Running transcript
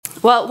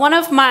Well, one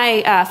of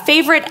my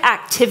favorite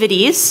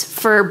activities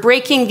for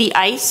breaking the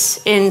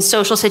ice in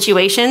social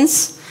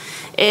situations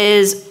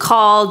is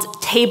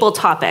called table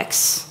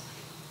topics.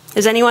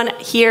 Has anyone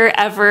here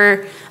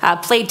ever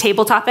played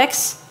table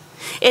topics?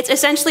 It's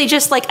essentially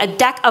just like a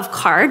deck of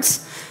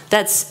cards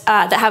that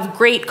have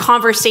great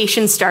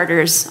conversation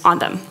starters on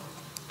them.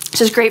 It's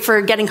just great for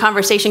getting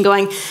conversation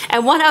going.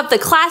 And one of the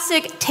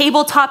classic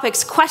table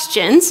topics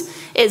questions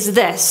is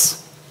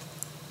this: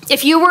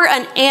 if you were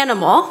an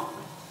animal,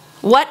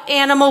 what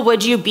animal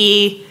would you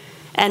be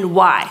and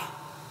why?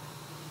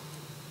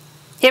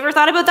 You ever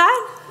thought about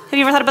that? Have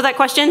you ever thought about that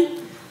question?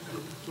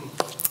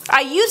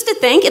 I used to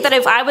think that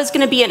if I was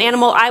going to be an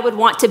animal, I would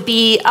want to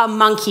be a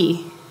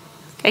monkey.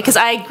 Because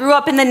I grew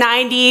up in the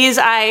 90s.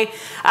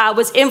 I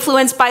was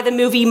influenced by the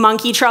movie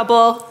Monkey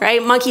Trouble,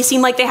 right? Monkeys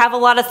seem like they have a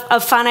lot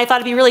of fun. I thought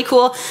it'd be really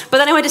cool. But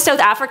then I went to South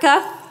Africa,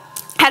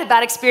 had a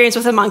bad experience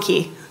with a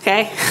monkey,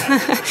 okay?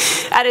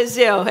 At a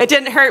zoo. It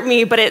didn't hurt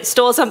me, but it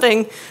stole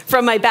something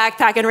from my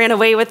backpack and ran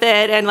away with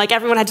it. And like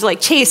everyone had to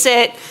like chase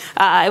it.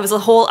 It was a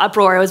whole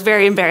uproar. It was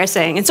very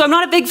embarrassing. And so I'm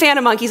not a big fan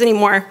of monkeys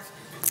anymore.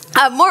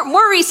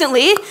 More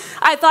recently,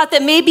 I thought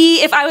that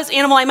maybe if I was an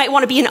animal, I might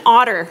want to be an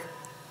otter.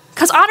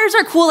 Because otters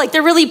are cool, like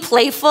they're really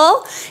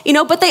playful,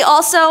 but they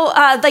also,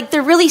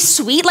 they're really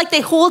sweet. Like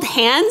they hold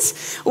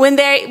hands when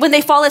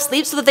they fall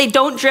asleep so that they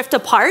don't drift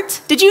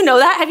apart. Did you know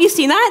that? Have you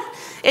seen that?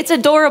 It's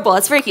adorable.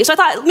 It's very cute. So I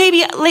thought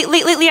maybe,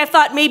 lately I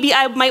thought maybe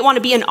I might want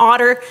to be an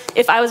otter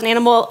if I was an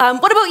animal.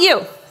 What about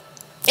you?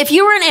 If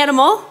you were an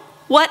animal,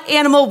 what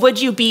animal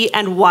would you be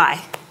and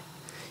why?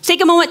 Take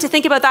a moment to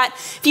think about that.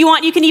 If you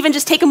want, you can even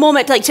just take a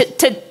moment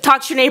to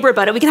talk to your neighbor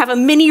about it. We can have a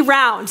mini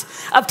round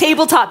of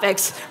table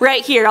topics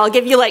right here. I'll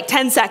give you like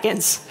 10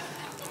 seconds.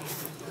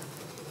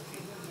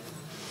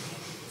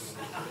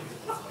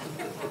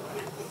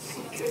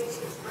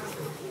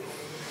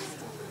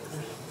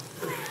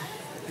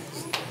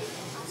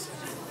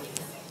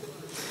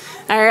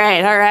 All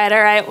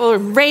right. We'll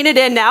rein it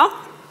in now.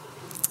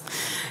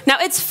 Now,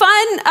 it's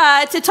fun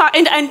to talk,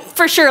 and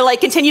for sure,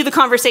 like, continue the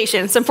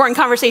conversation. It's an important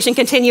conversation.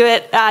 Continue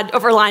it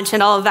over lunch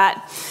and all of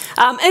that.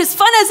 And as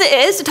fun as it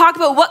is to talk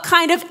about what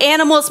kind of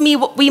animals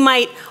we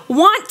might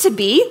want to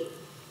be,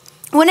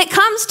 when it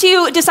comes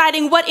to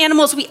deciding what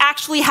animals we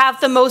actually have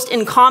the most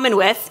in common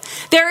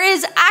with, there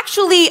is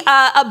actually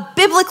a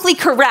biblically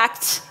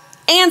correct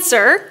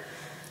answer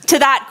to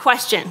that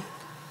question.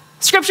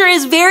 Scripture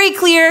is very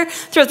clear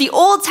throughout the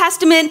Old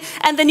Testament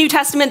and the New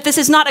Testament. This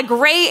is not a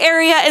gray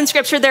area in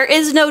Scripture. There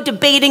is no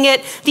debating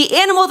it. The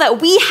animal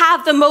that we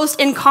have the most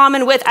in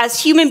common with as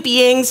human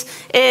beings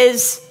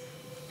is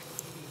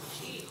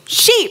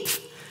sheep,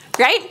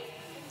 right?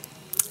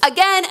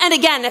 Again and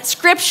again,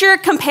 Scripture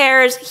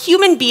compares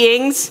human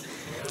beings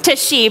to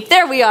sheep.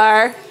 There we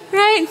are,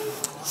 right?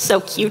 So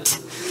cute.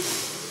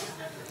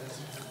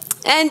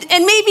 And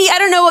maybe, I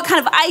don't know what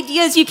kind of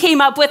ideas you came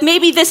up with.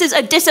 Maybe this is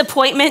a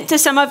disappointment to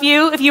some of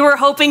you if you were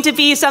hoping to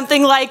be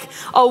something like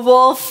a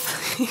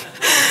wolf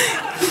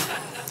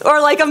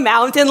or like a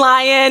mountain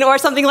lion or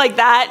something like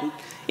that.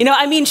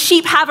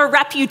 Sheep have a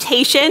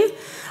reputation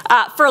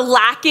for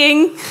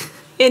lacking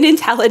in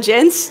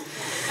intelligence.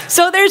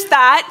 So there's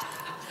that.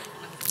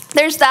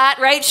 There's that,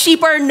 right?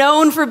 Sheep are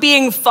known for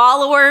being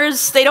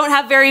followers. They don't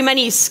have very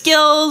many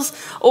skills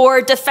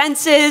or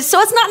defenses. So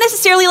it's not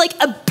necessarily like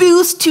a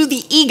boost to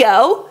the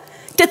ego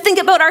to think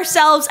about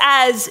ourselves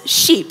as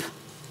sheep.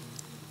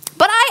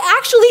 But I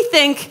actually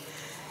think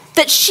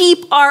that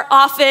sheep are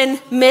often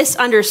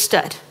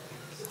misunderstood.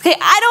 Okay,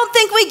 I don't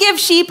think we give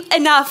sheep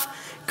enough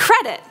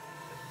credit.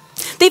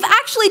 They've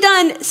actually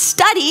done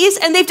studies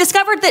and they've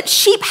discovered that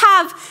sheep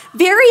have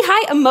very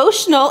high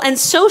emotional and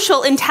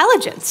social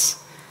intelligence.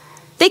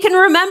 They can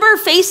remember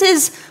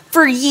faces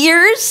for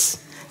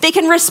years. They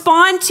can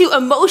respond to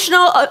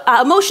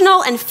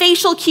emotional and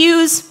facial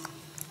cues.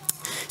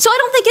 So I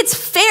don't think it's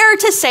fair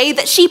to say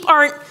that sheep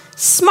aren't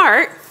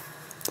smart,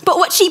 but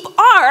what sheep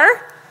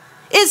are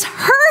is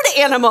herd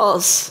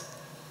animals.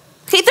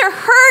 Okay, they're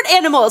herd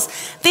animals.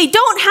 They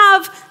don't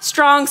have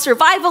strong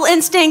survival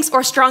instincts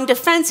or strong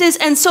defenses,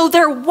 and so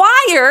they're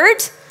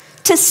wired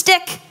to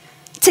stick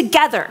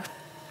together.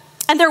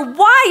 And they're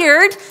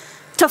wired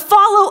to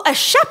follow a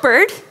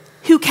shepherd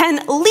who can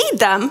lead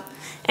them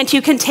and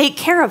who can take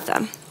care of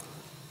them.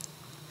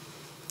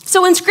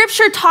 So when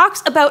Scripture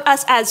talks about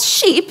us as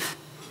sheep,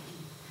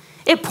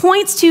 it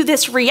points to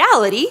this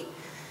reality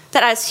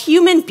that as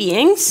human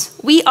beings,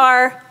 we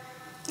are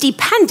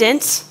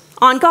dependent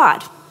on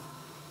God.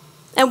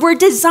 And we're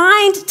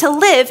designed to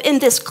live in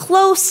this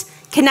close,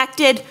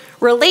 connected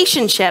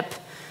relationship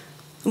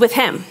with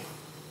Him.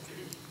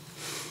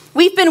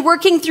 We've been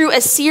working through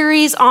a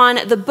series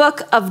on the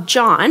book of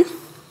John,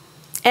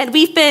 and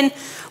we've been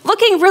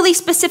looking really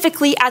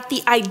specifically at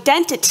the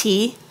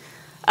identity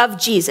of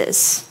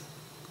Jesus,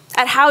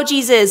 at how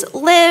Jesus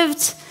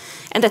lived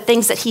and the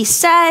things that he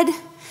said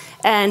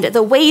and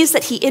the ways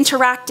that he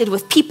interacted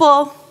with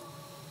people.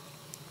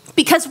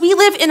 Because we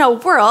live in a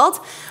world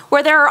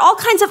where there are all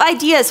kinds of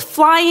ideas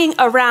flying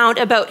around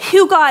about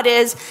who God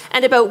is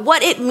and about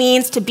what it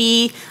means to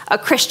be a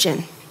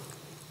Christian.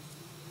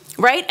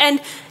 right?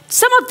 And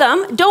some of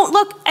them don't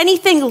look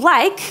anything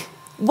like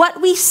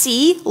what we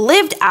see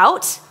lived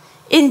out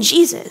in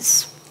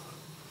Jesus.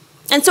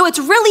 And so it's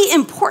really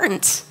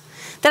important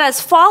that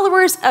as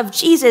followers of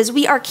Jesus,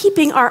 we are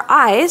keeping our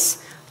eyes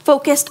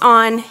focused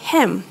on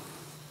him.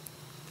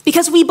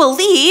 Because we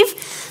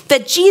believe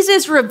that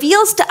Jesus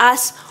reveals to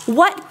us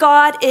what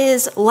God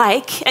is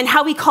like and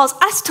how he calls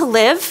us to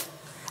live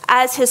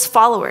as his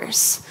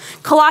followers.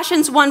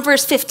 Colossians 1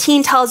 verse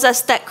 15 tells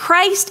us that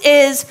Christ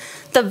is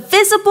the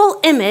visible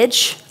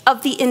image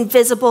of the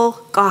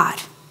invisible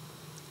God.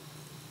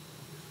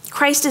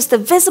 Christ is the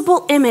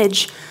visible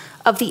image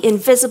of the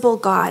invisible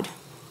God.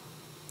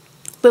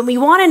 When we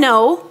want to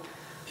know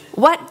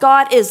what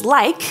God is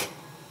like,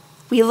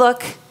 we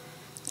look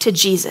to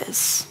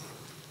Jesus.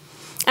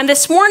 And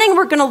this morning,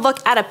 we're going to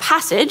look at a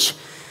passage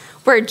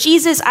where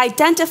Jesus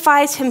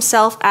identifies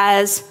himself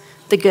as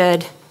the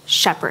Good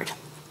Shepherd.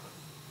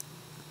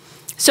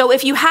 So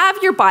if you have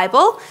your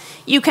Bible,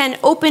 you can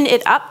open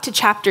it up to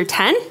chapter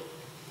 10.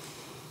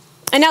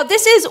 And now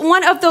this is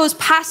one of those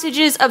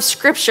passages of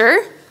Scripture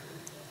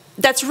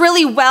that's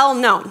really well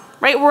known,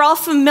 right? We're all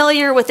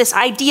familiar with this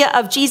idea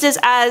of Jesus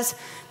as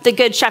the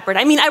Good Shepherd.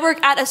 I mean, I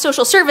work at a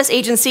social service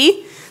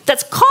agency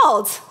that's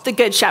called the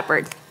Good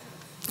Shepherd.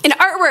 In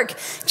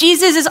artwork,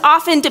 Jesus is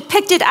often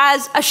depicted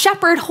as a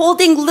shepherd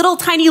holding little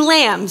tiny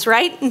lambs,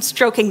 right? And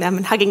stroking them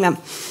and hugging them.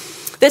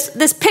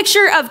 This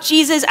picture of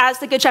Jesus as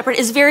the Good Shepherd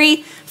is very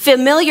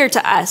familiar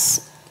to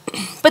us.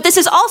 But this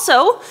is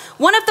also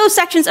one of those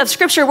sections of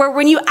Scripture where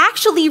when you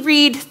actually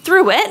read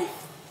through it,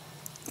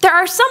 there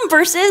are some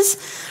verses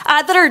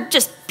that are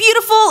just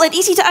beautiful and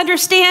easy to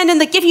understand and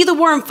that give you the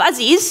warm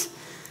fuzzies.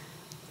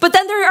 But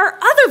then there are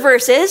other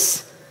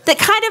verses that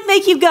kind of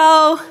make you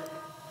go,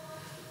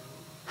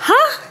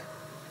 huh?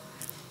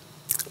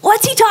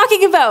 What's he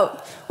talking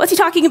about? What's he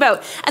talking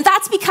about? And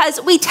that's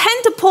because we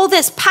tend to pull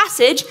this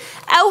passage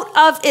out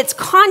of its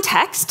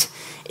context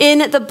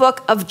in the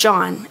book of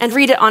John and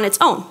read it on its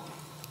own.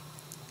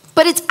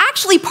 But it's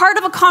actually part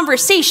of a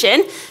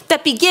conversation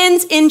that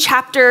begins in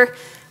chapter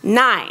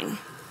 9.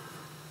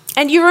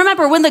 And you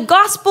remember when the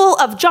Gospel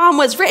of John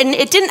was written,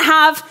 it didn't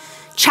have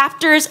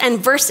chapters and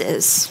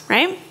verses,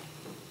 right?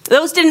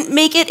 Those didn't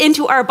make it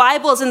into our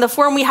Bibles in the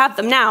form we have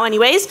them now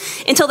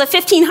anyways, until the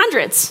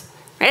 1500s,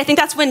 right? I think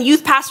that's when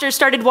youth pastors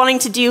started wanting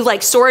to do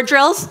like sword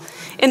drills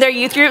in their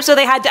youth group, so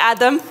they had to add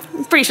them.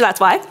 I'm pretty sure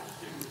that's why.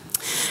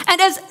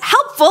 And as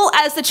helpful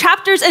as the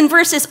chapters and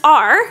verses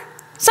are,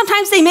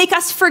 sometimes they make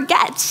us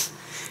forget,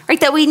 right,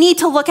 that we need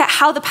to look at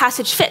how the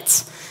passage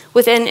fits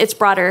within its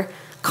broader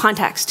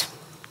context.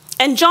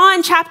 And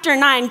John chapter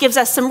 9 gives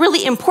us some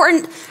really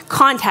important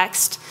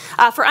context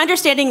for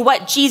understanding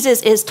what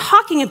Jesus is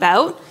talking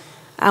about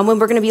when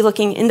we're going to be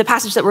looking in the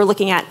passage that we're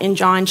looking at in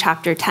John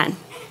chapter 10.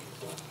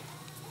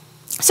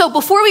 So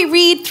before we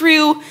read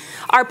through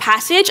our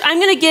passage, I'm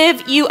going to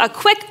give you a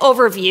quick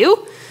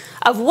overview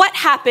of what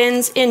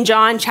happens in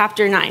John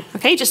chapter 9,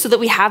 okay? Just so that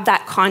we have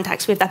that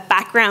context, we have that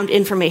background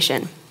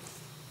information.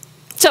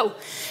 So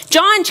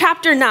John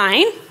chapter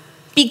 9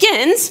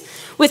 begins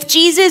with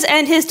Jesus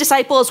and his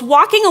disciples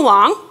walking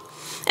along,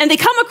 and they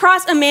come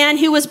across a man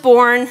who was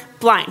born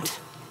blind.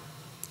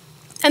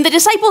 And the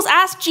disciples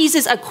ask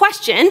Jesus a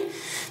question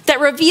that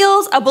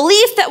reveals a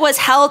belief that was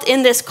held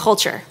in this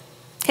culture.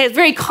 Okay, a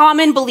very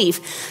common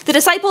belief. The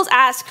disciples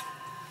ask,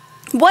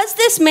 was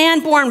this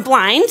man born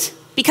blind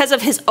because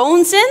of his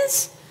own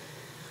sins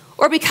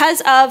or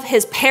because of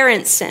his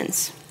parents'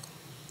 sins?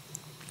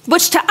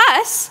 Which to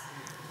us,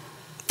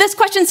 this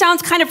question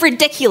sounds kind of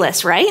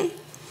ridiculous, right?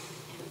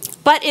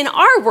 But in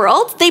our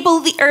world,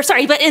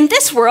 but in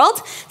this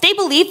world, they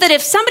believe that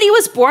if somebody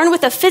was born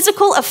with a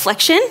physical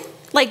affliction,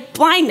 like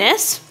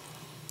blindness,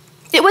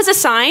 it was a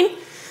sign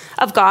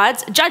of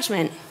God's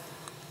judgment,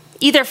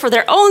 either for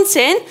their own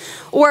sin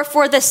or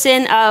for the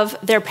sin of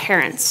their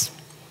parents.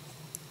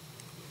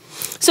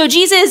 So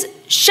Jesus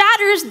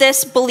shatters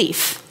this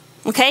belief,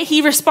 okay?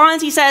 He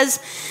responds, he says,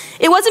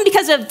 it wasn't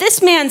because of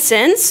this man's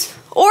sins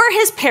or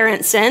his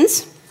parents'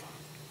 sins.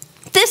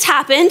 This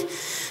happened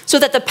so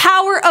that the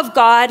power of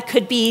God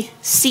could be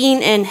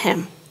seen in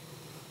him.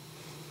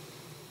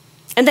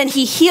 And then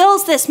he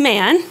heals this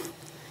man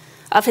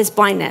of his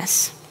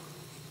blindness,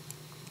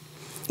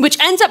 which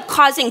ends up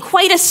causing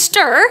quite a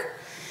stir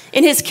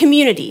in his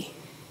community.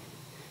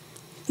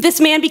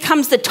 This man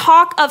becomes the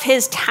talk of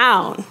his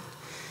town.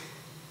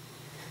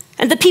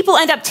 And the people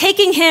end up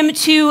taking him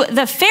to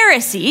the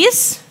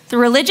Pharisees, the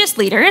religious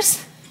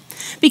leaders,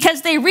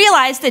 because they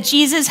realized that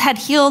Jesus had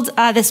healed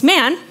this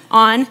man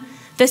on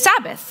the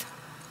Sabbath,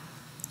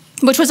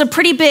 which was a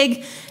pretty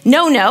big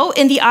no-no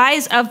in the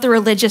eyes of the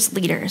religious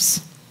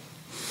leaders.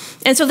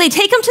 And so they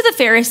take him to the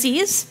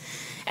Pharisees,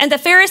 and the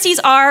Pharisees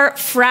are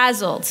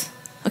frazzled.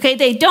 Okay,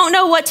 they don't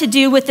know what to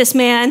do with this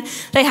man.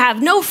 They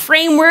have no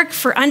framework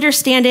for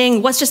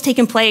understanding what's just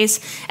taken place,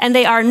 and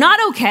they are not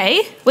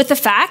okay with the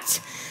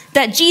fact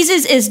that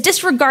Jesus is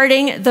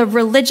disregarding the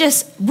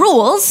religious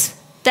rules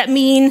that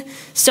mean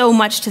so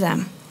much to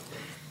them.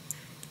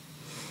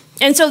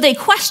 And so they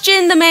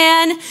question the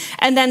man,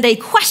 and then they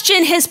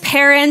question his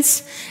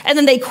parents, and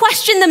then they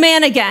question the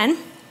man again.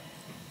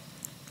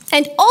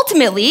 And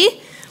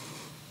ultimately,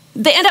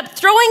 they end up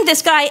throwing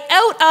this guy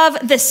out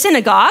of the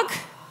synagogue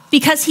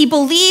because he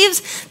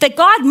believes that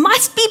God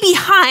must be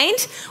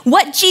behind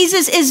what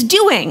Jesus is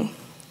doing.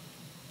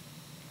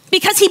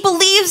 Because he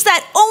believes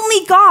that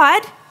only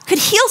God could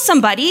heal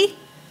somebody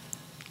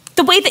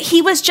the way that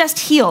he was just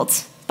healed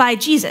by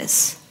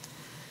Jesus.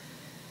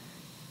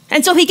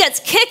 And so he gets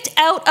kicked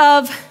out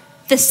of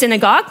the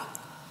synagogue.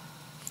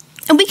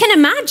 And we can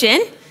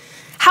imagine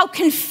how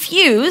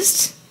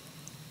confused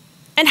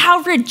and how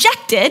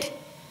rejected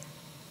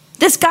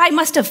this guy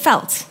must have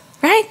felt,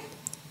 right?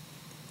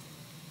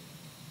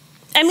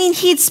 I mean,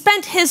 he'd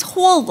spent his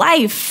whole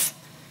life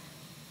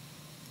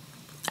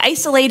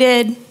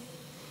isolated,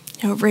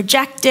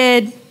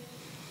 rejected,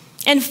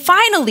 and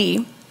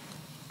finally,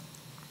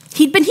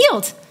 he'd been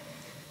healed.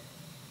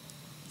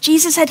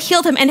 Jesus had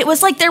healed him, and it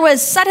was like there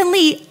was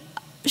suddenly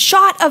a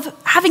shot of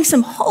having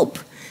some hope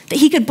that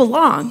he could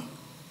belong,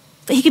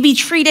 that he could be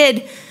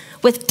treated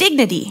with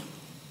dignity.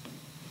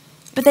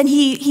 But then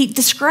he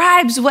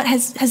describes what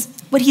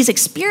he's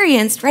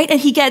experienced, right? And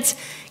he gets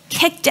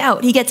kicked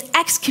out. He gets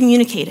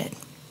excommunicated.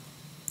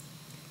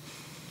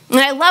 And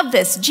I love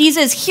this.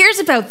 Jesus hears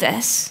about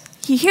this.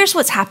 He hears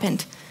what's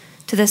happened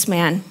to this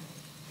man.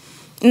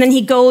 And then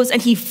he goes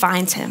and he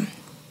finds him.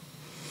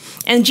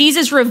 And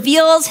Jesus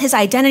reveals his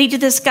identity to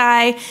this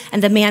guy,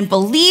 and the man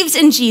believes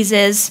in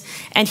Jesus,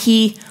 and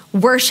he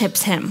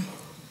worships him.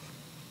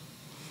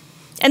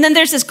 And then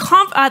there's this,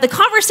 the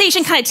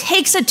conversation kind of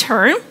takes a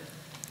turn,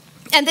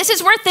 and this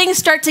is where things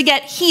start to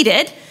get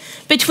heated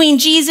between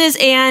Jesus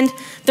and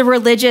the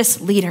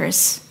religious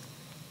leaders.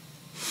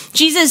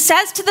 Jesus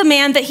says to the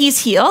man that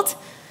he's healed,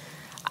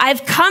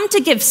 "I've come to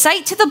give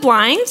sight to the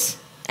blind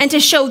and to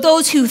show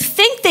those who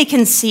think they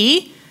can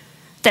see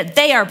that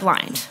they are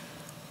blind."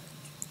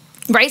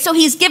 Right? So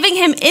he's giving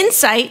him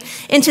insight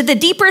into the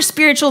deeper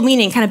spiritual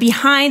meaning kind of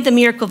behind the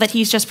miracle that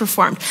he's just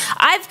performed.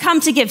 I've come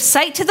to give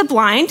sight to the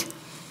blind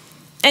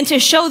and to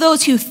show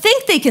those who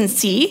think they can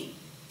see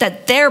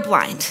that they're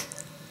blind.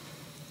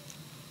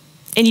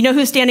 And you know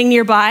who's standing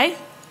nearby?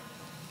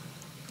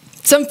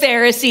 Some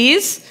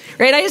Pharisees,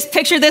 right? I just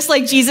picture this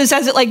like Jesus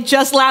says it like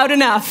just loud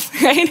enough,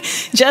 right?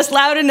 Just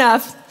loud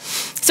enough.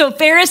 So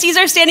Pharisees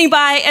are standing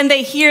by and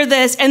they hear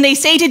this and they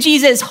say to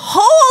Jesus,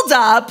 "Hold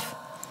up.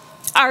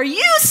 Are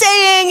you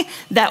saying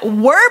that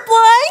we're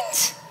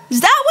blind?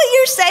 Is that what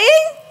you're saying?"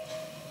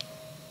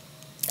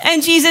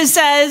 And Jesus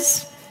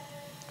says,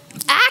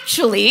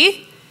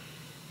 "Actually,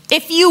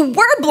 if you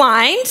were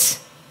blind,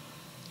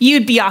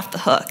 you'd be off the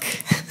hook.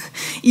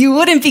 You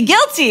wouldn't be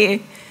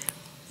guilty,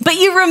 but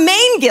you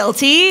remain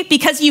guilty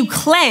because you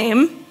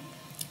claim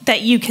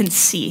that you can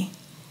see."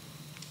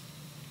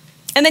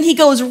 And then he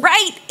goes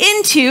right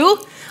into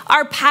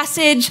our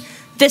passage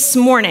this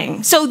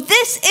morning. So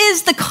this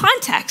is the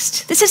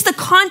context. This is the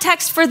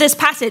context for this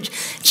passage.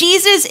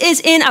 Jesus is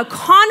in a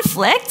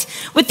conflict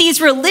with these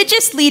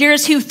religious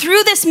leaders who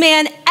threw this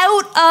man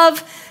out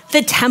of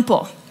the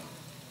temple.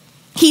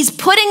 He's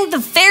putting the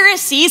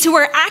Pharisees, who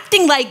are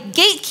acting like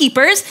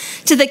gatekeepers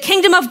to the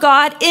kingdom of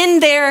God,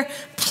 in their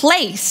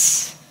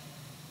place.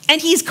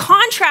 And he's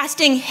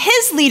contrasting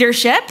his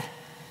leadership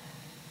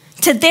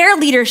to their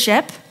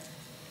leadership.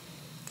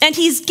 And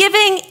he's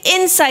giving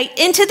insight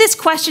into this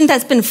question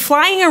that's been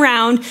flying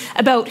around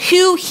about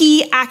who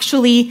he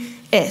actually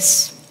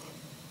is.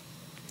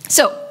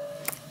 So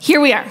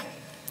here we are.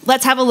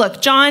 Let's have a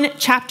look. John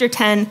chapter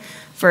 10,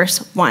 verse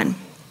 1.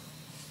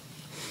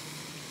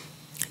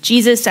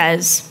 Jesus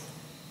says,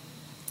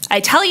 "I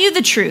tell you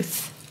the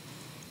truth.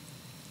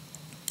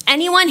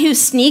 Anyone who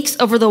sneaks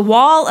over the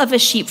wall of a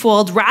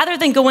sheepfold rather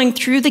than going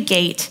through the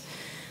gate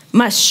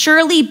must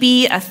surely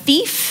be a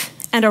thief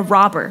and a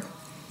robber.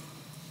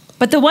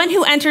 But the one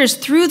who enters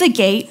through the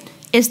gate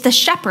is the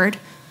shepherd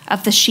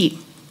of the sheep.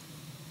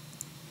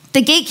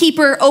 The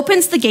gatekeeper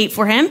opens the gate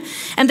for him,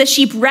 and the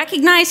sheep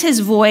recognize his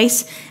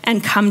voice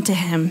and come to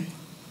him.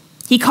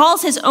 He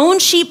calls his own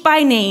sheep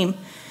by name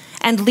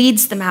and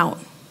leads them out.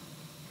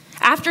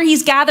 After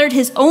he's gathered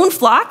his own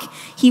flock,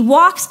 he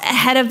walks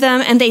ahead of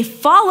them, and they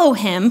follow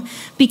him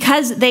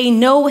because they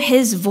know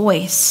his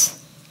voice.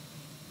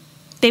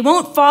 They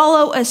won't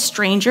follow a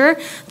stranger.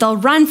 They'll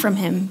run from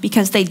him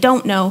because they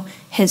don't know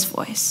his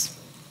voice."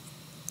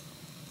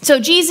 So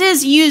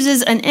Jesus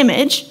uses an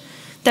image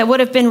that would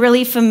have been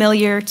really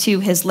familiar to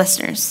his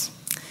listeners.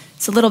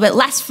 It's a little bit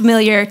less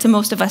familiar to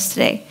most of us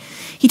today.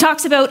 He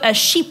talks about a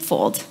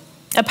sheepfold,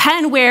 a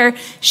pen where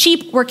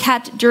sheep were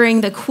kept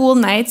during the cool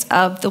nights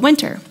of the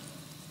winter.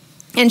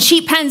 And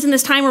sheep pens in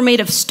this time were made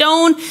of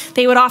stone.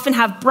 They would often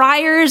have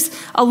briars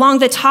along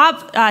the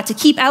top to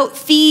keep out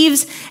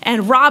thieves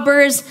and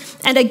robbers.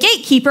 And a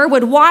gatekeeper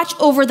would watch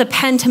over the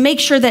pen to make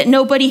sure that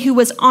nobody who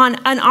was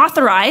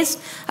unauthorized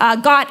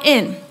got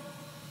in.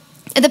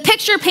 And the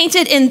picture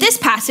painted in this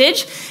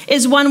passage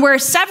is one where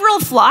several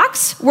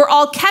flocks were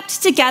all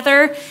kept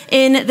together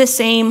in the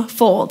same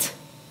fold.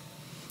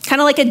 Kind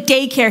of like a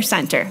daycare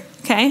center,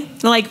 okay?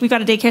 Like we've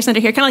got a daycare center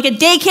here, kind of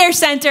like a daycare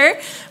center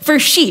for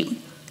sheep.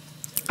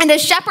 And a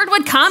shepherd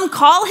would come,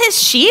 call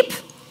his sheep,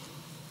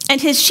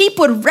 and his sheep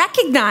would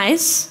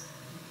recognize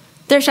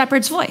their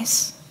shepherd's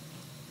voice.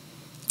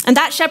 And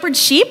that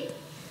shepherd's sheep,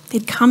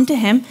 they'd come to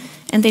him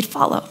and they'd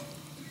follow.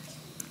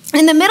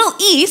 In the Middle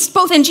East,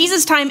 both in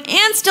Jesus' time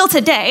and still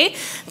today,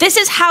 this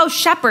is how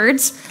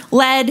shepherds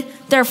led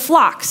their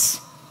flocks.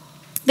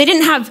 They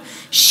didn't have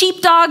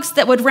sheepdogs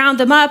that would round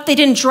them up. They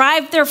didn't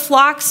drive their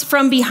flocks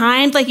from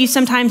behind like you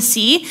sometimes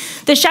see.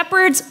 The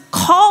shepherds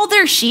call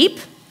their sheep.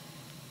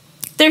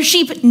 Their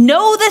sheep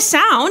know the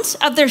sound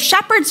of their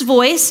shepherd's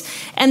voice,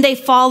 and they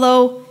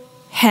follow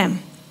him.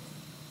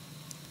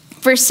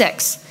 Verse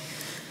 6.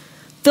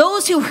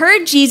 Those who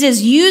heard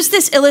Jesus use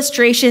this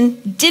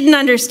illustration didn't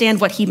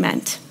understand what he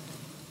meant.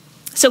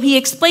 So he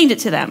explained it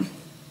to them.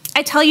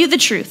 I tell you the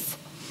truth.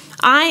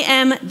 I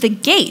am the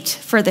gate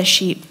for the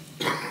sheep.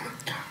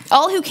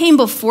 All who came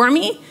before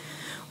me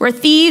were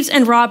thieves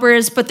and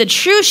robbers, but the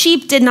true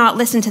sheep did not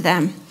listen to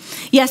them.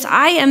 Yes,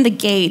 I am the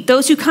gate.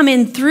 Those who come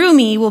in through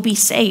me will be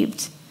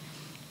saved.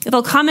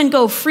 They'll come and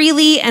go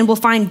freely and will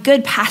find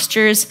good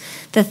pastures.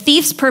 The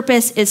thief's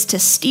purpose is to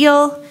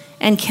steal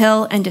and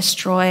kill and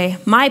destroy.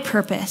 My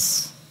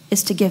purpose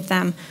is to give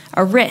them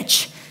a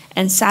rich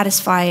and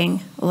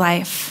satisfying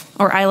life.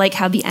 Or I like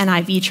how the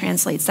NIV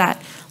translates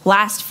that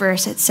last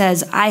verse. It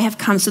says, I have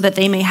come so that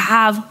they may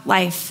have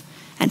life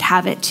and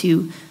have it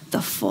to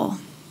the full.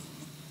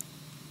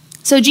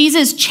 So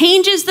Jesus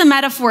changes the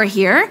metaphor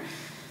here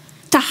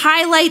to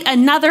highlight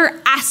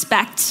another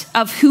aspect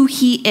of who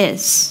he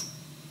is.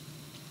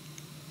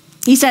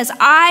 He says,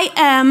 I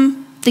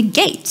am the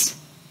gate.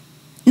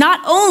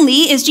 Not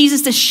only is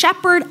Jesus the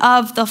shepherd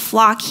of the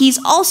flock, he's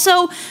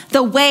also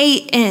the way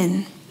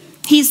in.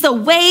 He's the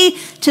way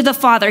to the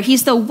Father.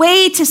 He's the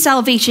way to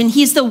salvation.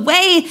 He's the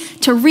way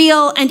to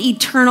real and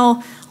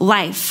eternal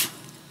life.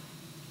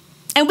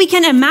 And we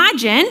can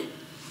imagine,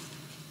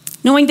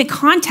 knowing the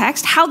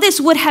context, how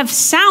this would have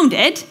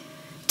sounded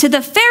to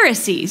the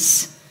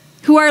Pharisees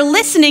who are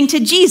listening to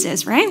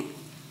Jesus, right?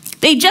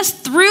 They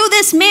just threw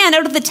this man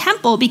out of the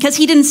temple because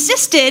he'd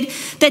insisted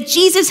that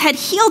Jesus had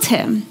healed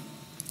him.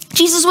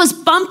 Jesus was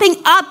bumping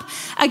up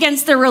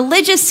against their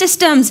religious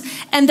systems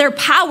and their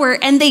power,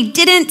 and they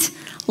didn't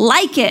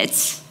like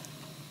it.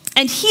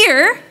 And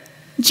here,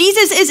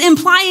 Jesus is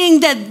implying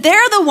that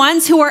they're the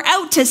ones who are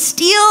out to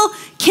steal,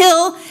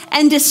 kill,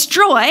 and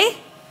destroy,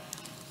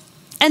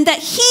 and that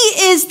he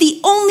is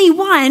the only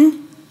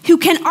one who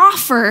can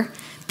offer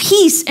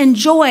peace and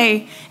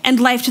joy and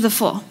life to the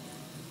full.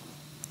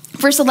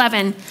 Verse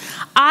 11,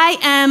 I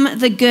am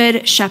the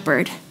good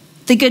shepherd.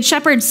 The good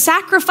shepherd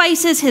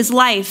sacrifices his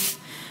life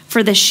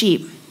for the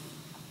sheep.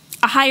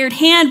 A hired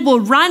hand will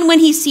run when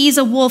he sees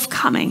a wolf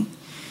coming.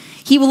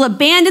 He will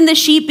abandon the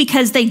sheep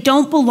because they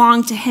don't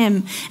belong to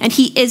him, and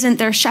he isn't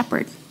their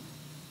shepherd.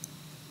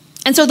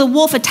 And so the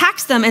wolf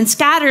attacks them and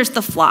scatters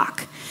the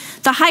flock.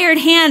 The hired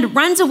hand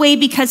runs away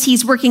because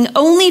he's working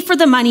only for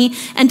the money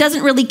and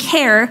doesn't really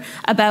care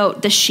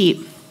about the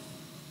sheep.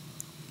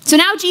 So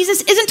now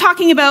Jesus isn't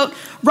talking about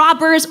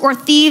robbers or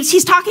thieves.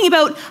 He's talking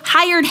about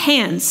hired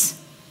hands.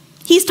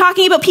 He's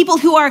talking about people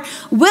who are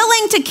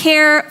willing to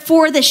care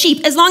for the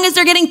sheep as long as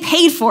they're getting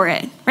paid for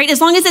it, right?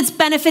 As long as it's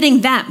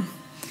benefiting them.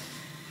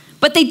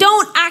 But they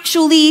don't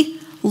actually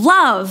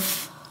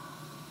love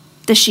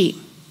the sheep.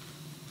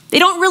 They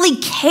don't really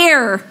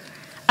care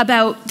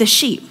about the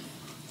sheep.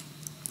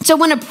 So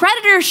when a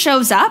predator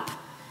shows up,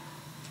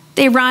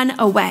 they run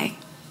away.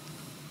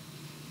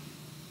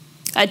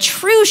 A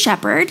true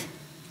shepherd,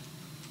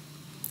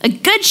 a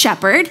good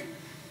shepherd,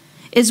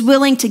 is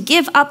willing to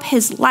give up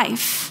his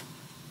life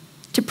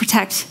to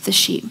protect the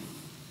sheep.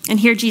 And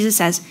here Jesus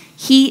says,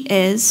 he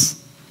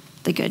is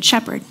the good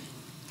shepherd.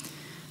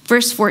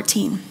 Verse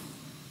 14,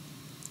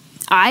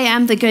 I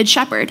am the good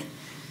shepherd.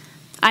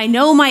 I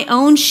know my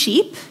own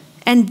sheep,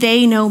 and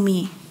they know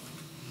me.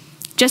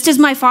 Just as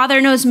my Father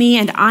knows me,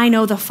 and I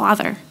know the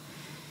Father.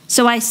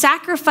 So I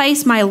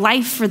sacrifice my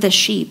life for the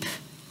sheep.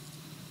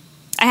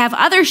 I have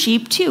other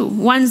sheep too,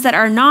 ones that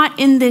are not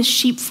in this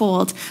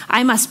sheepfold.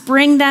 I must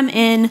bring them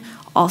in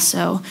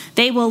also.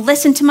 They will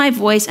listen to my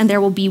voice, and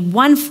there will be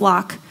one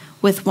flock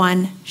with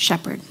one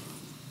shepherd.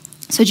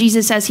 So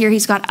Jesus says here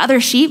he's got other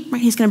sheep,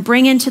 right? He's going to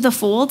bring into the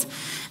fold.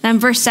 Then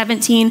verse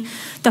 17,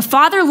 the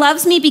Father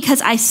loves me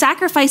because I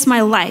sacrifice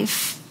my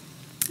life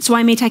so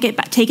I may take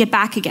it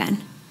back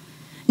again.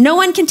 No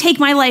one can take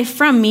my life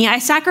from me. I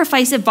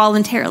sacrifice it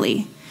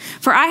voluntarily.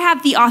 For I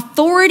have the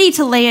authority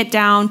to lay it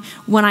down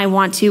when I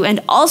want to,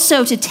 and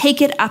also to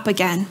take it up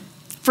again.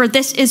 For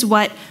this is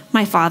what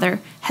my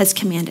Father has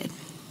commanded.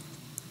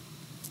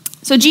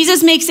 So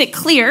Jesus makes it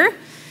clear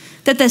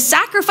that the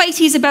sacrifice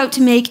he's about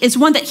to make is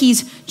one that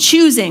he's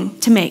choosing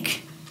to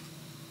make.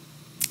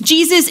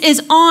 Jesus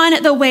is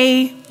on the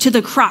way to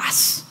the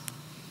cross.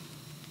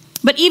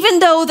 But even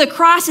though the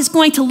cross is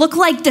going to look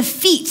like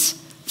defeat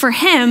for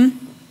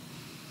him,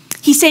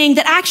 he's saying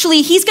that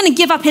actually he's going to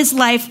give up his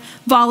life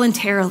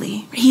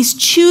voluntarily. He's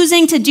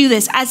choosing to do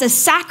this as a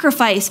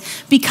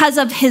sacrifice because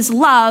of his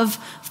love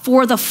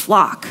for the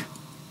flock.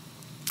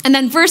 And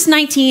then verse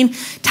 19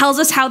 tells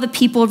us how the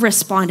people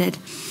responded.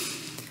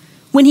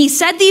 When he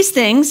said these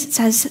things, it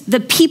says, the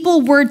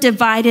people were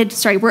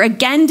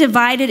again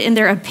divided in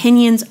their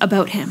opinions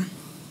about him.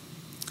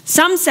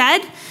 Some said,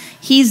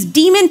 he's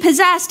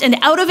demon-possessed and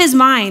out of his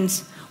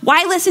mind.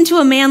 Why listen to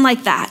a man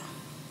like that?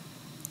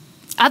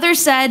 Others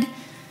said,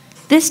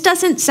 this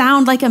doesn't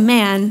sound like a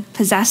man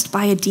possessed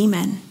by a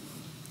demon.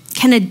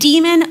 Can a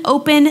demon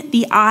open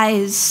the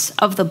eyes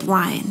of the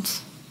blind?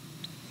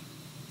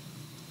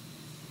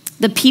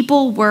 The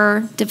people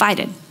were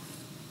divided.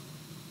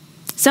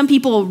 Some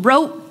people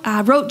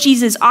wrote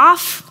Jesus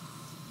off,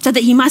 said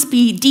that he must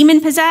be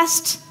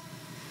demon-possessed.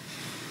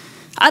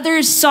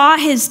 Others saw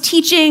his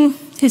teaching,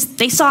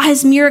 they saw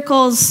his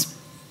miracles,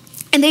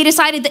 and they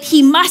decided that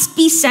he must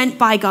be sent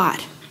by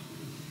God.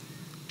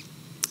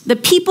 The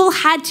people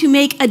had to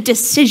make a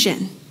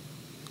decision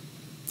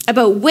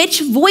about which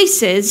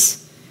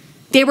voices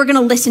they were going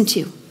to listen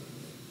to,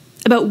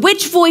 about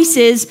which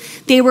voices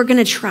they were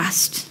going to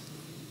trust.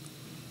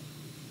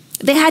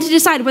 They had to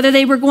decide whether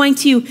they were going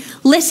to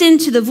listen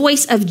to the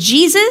voice of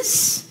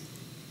Jesus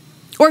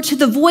or to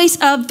the voice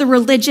of the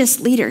religious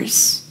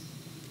leaders,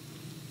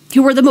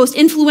 who were the most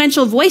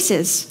influential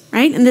voices,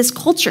 right, in this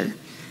culture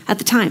at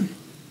the time.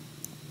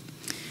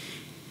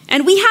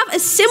 And we have a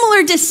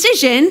similar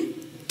decision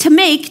to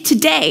make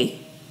today.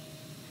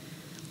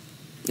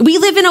 We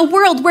live in a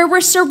world where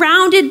we're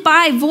surrounded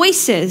by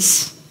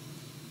voices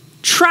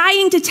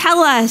trying to tell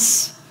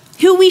us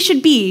who we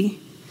should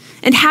be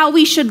and how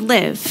we should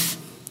live.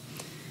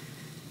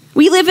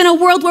 We live in a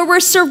world where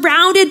we're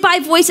surrounded by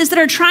voices that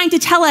are trying to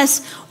tell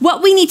us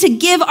what we need to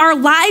give our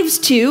lives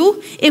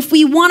to if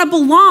we want to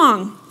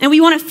belong and we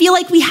want to feel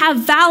like we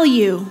have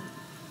value.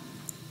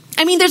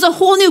 I mean, there's a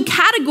whole new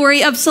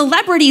category of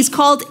celebrities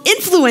called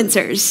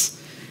influencers,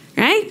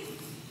 right?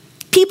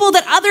 People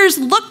that others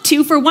look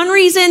to for one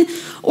reason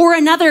or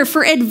another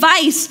for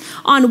advice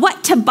on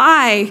what to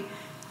buy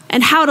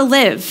and how to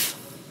live.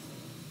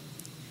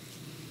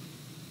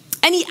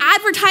 Any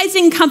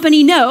advertising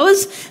company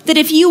knows that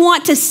if you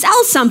want to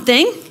sell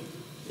something,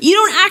 you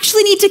don't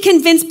actually need to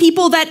convince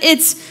people that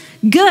it's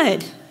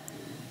good.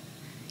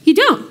 You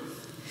don't.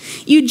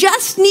 You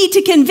just need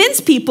to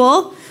convince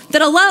people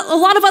that a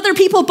lot of other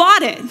people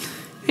bought it.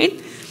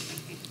 Right?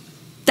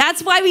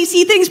 That's why we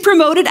see things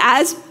promoted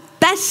as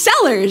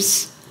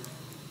bestsellers.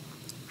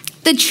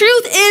 The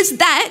truth is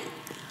that,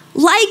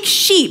 like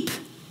sheep,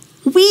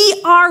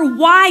 we are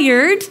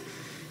wired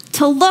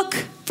to look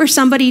for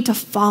somebody to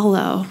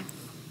follow.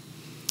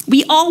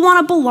 We all want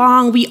to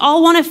belong. We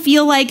all want to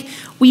feel like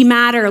we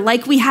matter,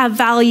 like we have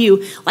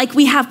value, like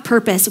we have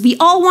purpose. We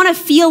all want to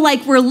feel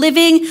like we're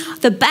living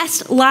the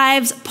best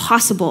lives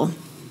possible.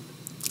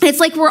 It's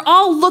like we're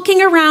all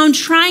looking around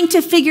trying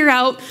to figure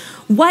out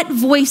what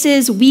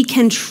voices we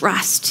can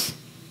trust,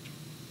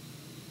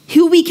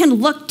 who we can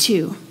look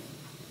to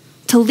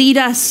lead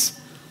us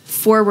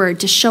forward,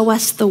 to show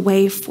us the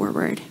way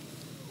forward.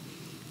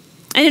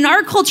 And in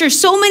our culture,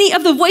 so many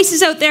of the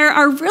voices out there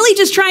are really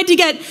just trying to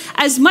get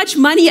as much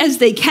money as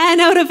they can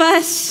out of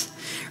us,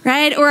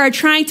 right? Or are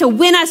trying to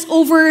win us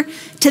over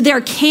to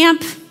their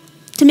camp,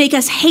 to make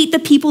us hate the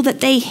people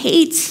that they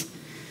hate.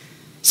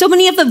 So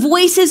many of the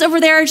voices over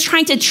there are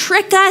trying to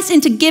trick us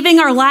into giving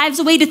our lives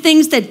away to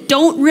things that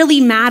don't really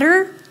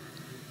matter.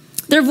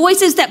 They're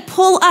voices that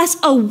pull us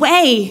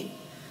away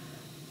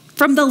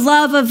from the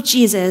love of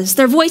Jesus.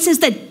 They're voices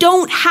that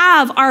don't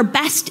have our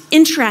best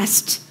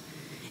interest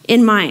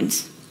in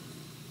mind.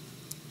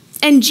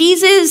 And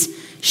Jesus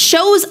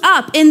shows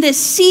up in this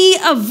sea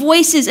of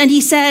voices and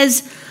he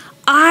says,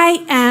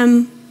 I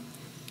am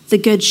the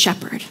good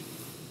shepherd.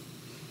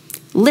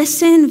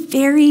 Listen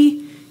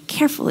very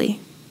carefully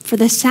for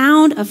the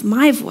sound of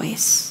my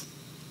voice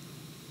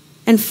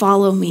and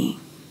follow me.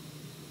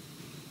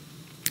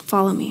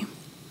 Follow me.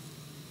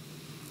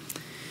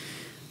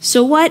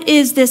 So what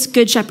is this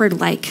good shepherd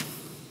like?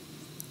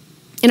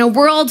 In a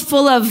world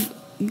full of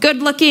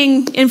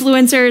good-looking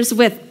influencers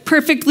with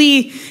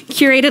perfectly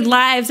curated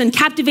lives and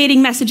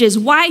captivating messages,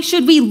 why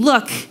should we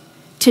look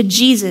to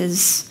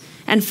Jesus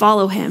and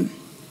follow him?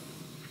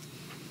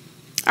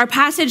 Our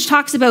passage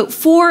talks about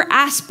 4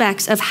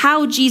 aspects of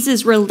how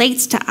Jesus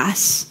relates to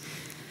us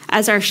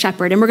as our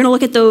shepherd, and we're going to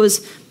look at those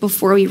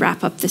before we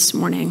wrap up this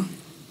morning.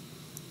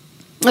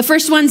 The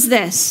first one's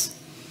this: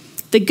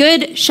 the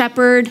good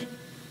shepherd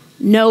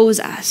knows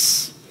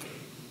us.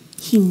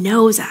 He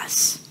knows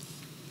us.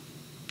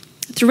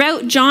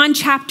 Throughout John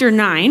chapter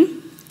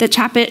 9, that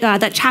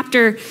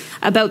chapter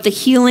about the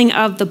healing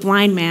of the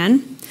blind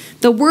man,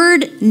 the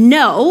word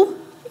know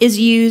is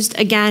used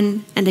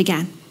again and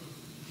again.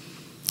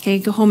 Okay,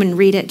 go home and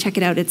read it, check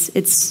it out.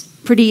 It's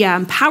pretty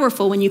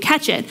powerful when you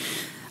catch it.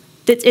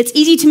 It's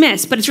easy to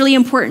miss, but it's really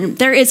important.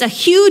 There is a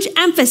huge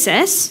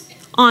emphasis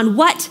on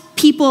what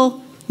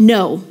people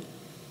know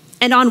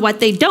and on what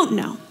they don't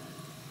know.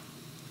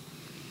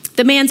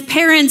 The man's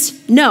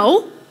parents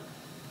know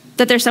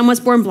that their son was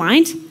born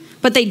blind,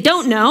 but they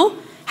don't know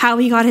how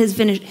he got his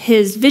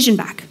vision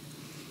back.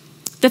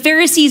 The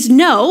Pharisees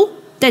know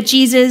that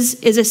Jesus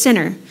is a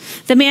sinner.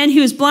 The man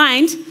who's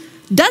blind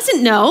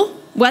doesn't know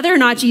whether or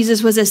not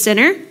Jesus was a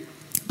sinner,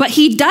 but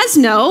he does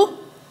know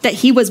that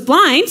he was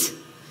blind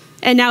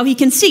and now he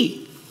can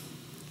see.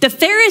 The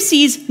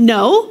Pharisees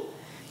know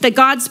that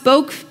God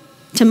spoke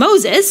to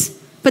Moses,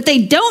 but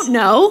they don't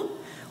know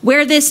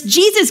where this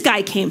Jesus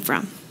guy came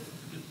from.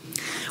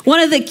 One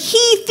of the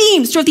key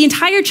themes throughout the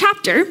entire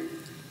chapter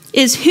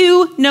is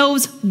who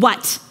knows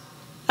what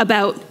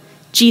about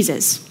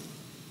Jesus.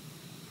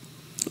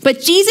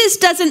 But Jesus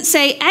doesn't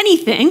say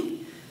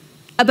anything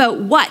about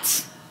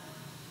what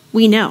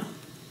we know.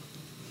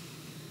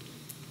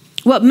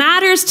 What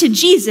matters to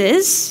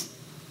Jesus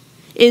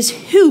is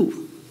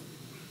who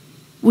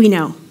we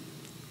know.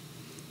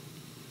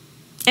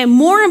 And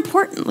more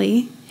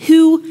importantly,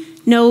 who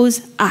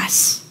knows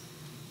us.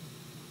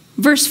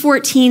 Verse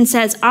 14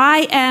 says,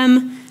 I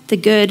am the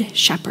good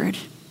shepherd.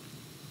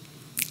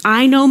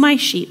 I know my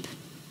sheep,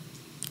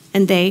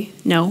 and they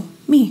know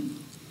me.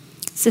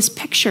 It's this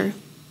picture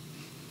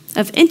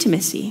of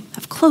intimacy,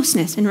 of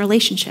closeness and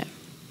relationship.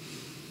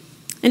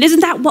 And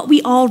isn't that what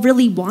we all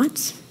really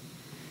want?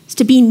 Is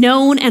to be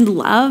known and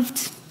loved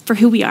for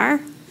who we are?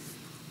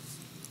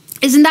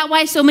 Isn't that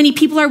why so many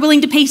people are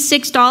willing to pay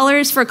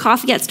 $6 for a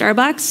coffee at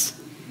Starbucks?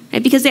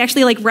 Right? Because they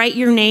actually write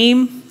your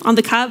name on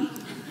the cup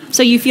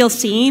so you feel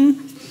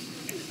seen.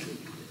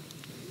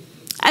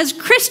 As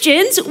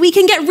Christians, we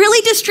can get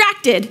really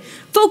distracted,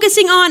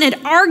 focusing on and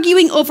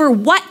arguing over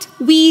what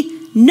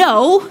we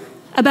know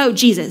about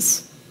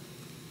Jesus.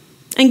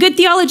 And good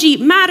theology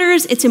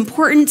matters, it's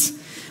important,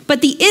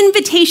 but the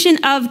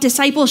invitation of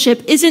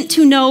discipleship isn't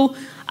to know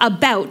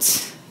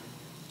about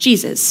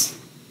Jesus.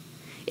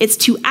 It's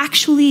to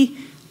actually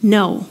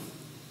know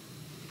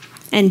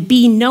and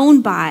be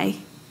known by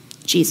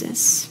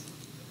Jesus.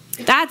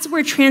 That's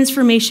where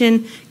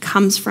transformation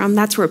comes from.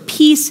 That's where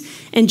peace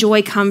and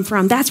joy come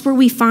from. That's where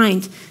we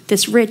find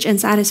this rich and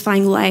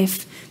satisfying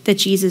life that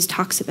Jesus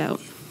talks about.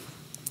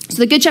 So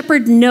the Good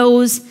Shepherd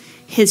knows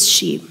his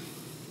sheep.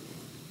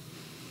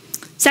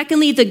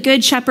 Secondly, the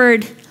Good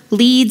Shepherd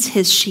leads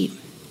his sheep.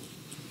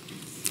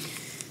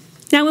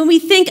 Now, when we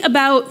think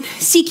about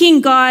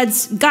seeking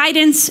God's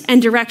guidance and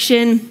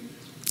direction,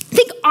 I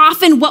think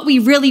often what we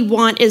really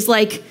want is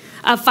like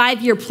a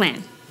 5-year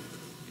plan.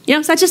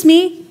 Is that just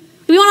me?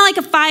 We want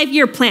like a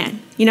 5-year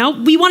plan.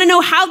 We want to know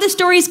how the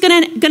story is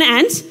gonna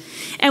end,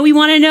 and we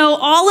want to know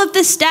all of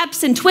the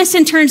steps and twists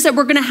and turns that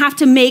we're gonna have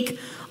to make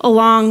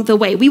along the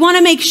way. We want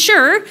to make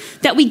sure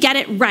that we get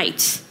it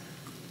right.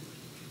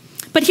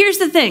 But here's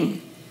the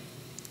thing: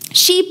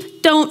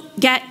 sheep don't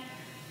get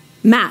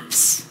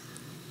maps.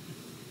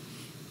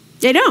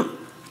 They don't.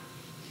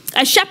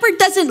 A shepherd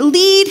doesn't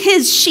lead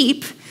his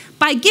sheep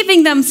by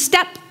giving them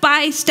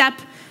step-by-step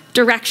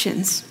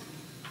directions.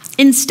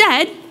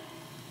 Instead,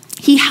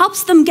 he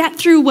helps them get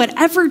through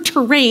whatever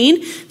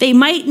terrain they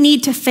might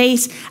need to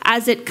face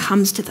as it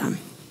comes to them.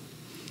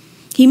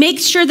 He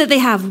makes sure that they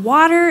have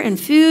water and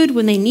food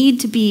when they need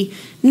to be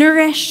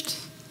nourished.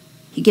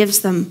 He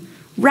gives them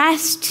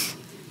rest,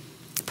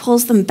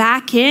 pulls them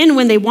back in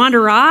when they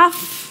wander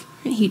off.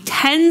 He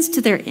tends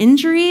to their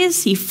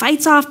injuries. He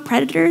fights off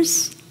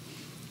predators.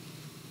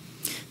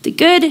 The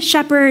Good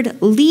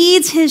Shepherd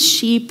leads his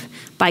sheep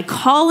by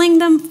calling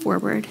them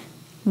forward,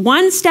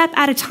 one step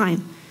at a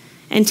time,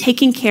 and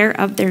taking care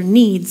of their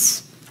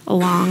needs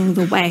along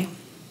the way.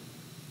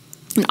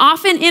 And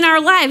often in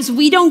our lives,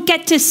 we don't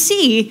get to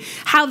see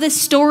how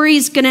this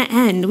story's gonna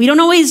end. We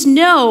don't always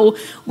know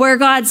where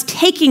God's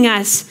taking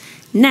us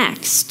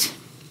next.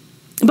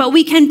 But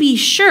we can be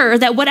sure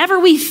that whatever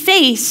we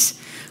face,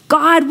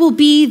 God will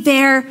be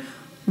there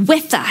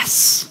with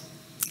us,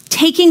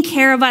 taking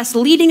care of us,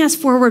 leading us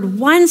forward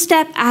one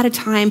step at a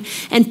time,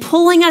 and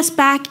pulling us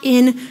back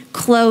in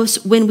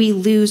close when we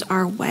lose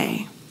our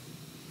way.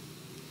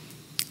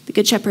 The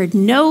Good Shepherd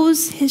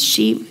knows his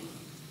sheep.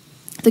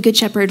 The Good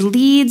Shepherd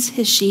leads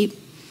his sheep.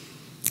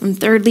 And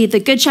thirdly, the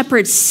Good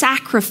Shepherd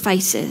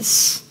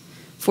sacrifices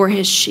for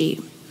his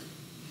sheep.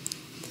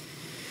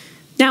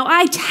 Now,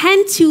 I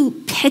tend to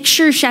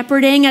picture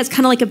shepherding as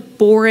kind of like a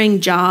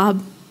boring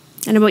job.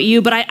 I don't know about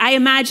you, but I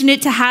imagine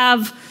it to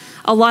have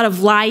a lot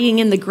of lying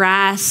in the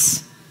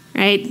grass,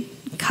 right?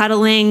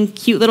 Cuddling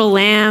cute little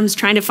lambs,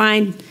 trying to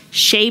find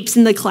shapes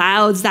in the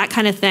clouds, that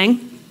kind of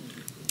thing.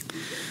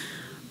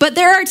 But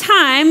there are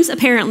times,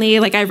 apparently,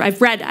 like I've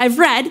read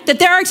that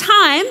there are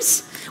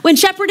times when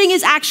shepherding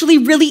is actually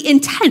really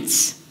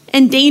intense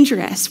and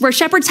dangerous, where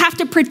shepherds have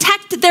to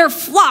protect their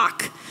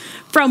flock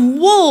from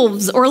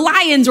wolves or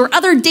lions or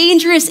other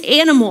dangerous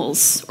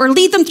animals, or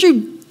lead them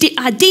through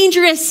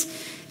dangerous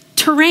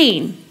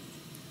terrain.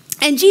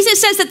 And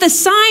Jesus says that the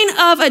sign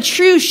of a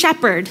true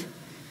shepherd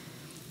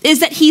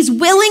is that he's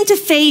willing to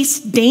face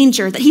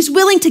danger, that he's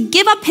willing to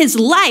give up his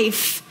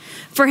life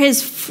for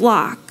his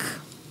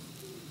flock.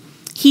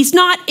 He's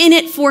not in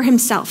it for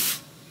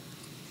himself.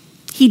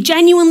 He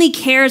genuinely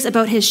cares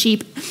about his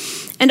sheep.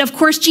 And of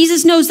course,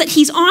 Jesus knows that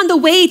he's on the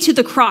way to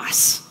the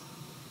cross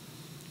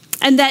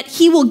and that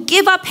he will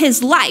give up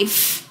his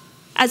life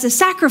as a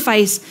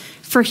sacrifice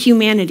for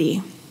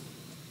humanity.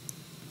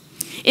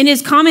 In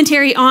his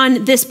commentary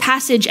on this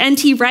passage,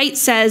 N.T. Wright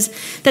says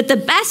that the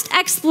best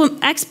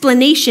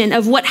explanation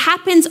of what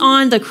happens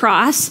on the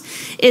cross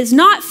is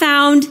not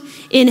found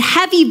in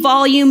heavy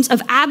volumes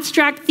of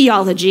abstract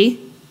theology,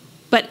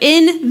 but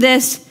in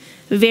this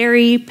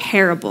very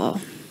parable.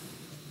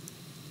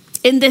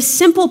 In this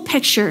simple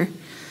picture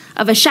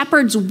of a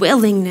shepherd's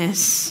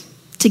willingness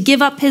to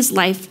give up his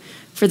life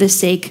for the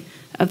sake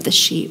of the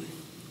sheep,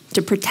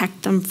 to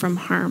protect them from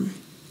harm.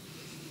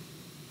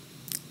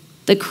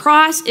 The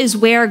cross is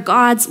where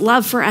God's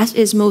love for us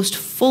is most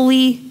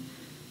fully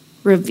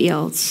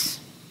revealed.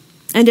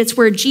 And it's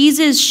where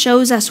Jesus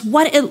shows us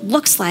what it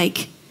looks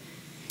like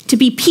to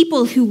be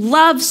people who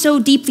love so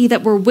deeply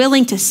that we're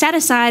willing to set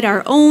aside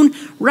our own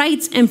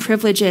rights and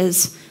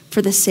privileges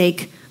for the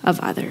sake of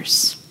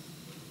others.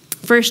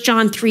 1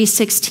 John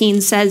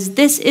 3:16 says,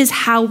 "This is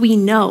how we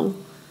know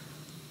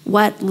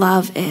what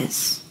love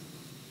is."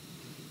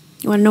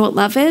 You want to know what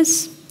love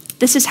is?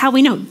 This is how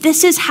we know.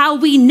 This is how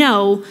we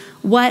know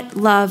what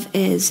love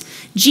is.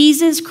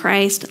 Jesus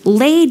Christ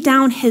laid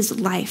down his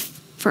life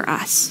for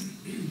us.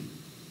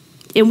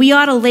 And we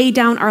ought to lay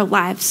down our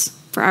lives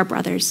for our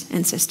brothers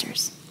and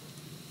sisters.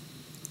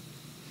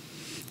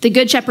 The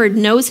Good Shepherd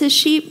knows his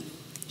sheep.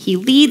 He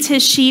leads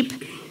his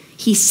sheep.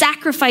 He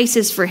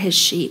sacrifices for his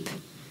sheep.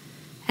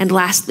 And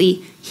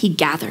lastly, he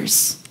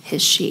gathers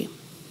his sheep.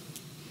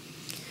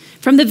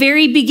 From the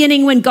very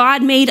beginning, when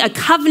God made a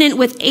covenant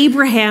with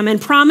Abraham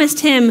and promised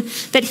him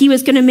that he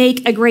was going to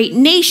make a great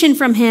nation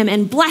from him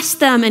and bless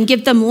them and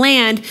give them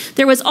land,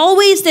 there was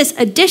always this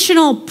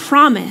additional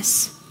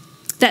promise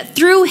that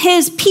through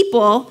his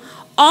people,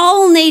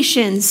 all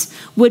nations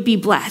would be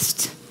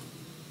blessed.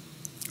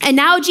 And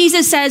now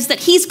Jesus says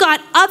that he's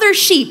got other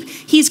sheep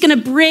he's going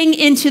to bring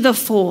into the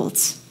fold.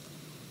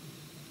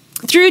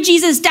 Through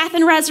Jesus' death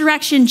and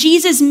resurrection,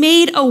 Jesus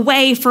made a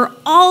way for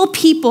all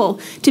people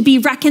to be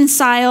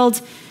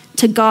reconciled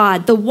to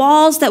God. The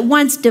walls that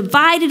once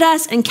divided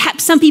us and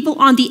kept some people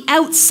on the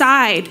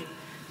outside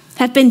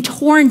have been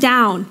torn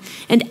down,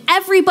 and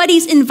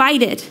everybody's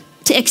invited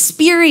to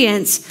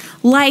experience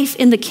life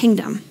in the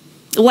kingdom,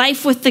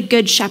 life with the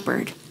Good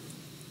Shepherd.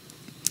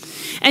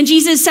 And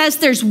Jesus says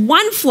there's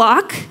one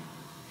flock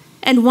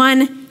and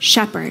one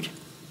shepherd,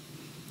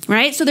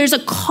 right? So there's a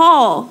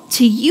call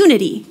to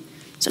unity.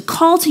 It's a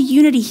call to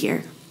unity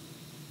here.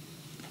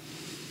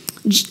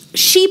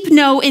 Sheep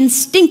know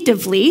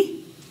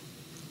instinctively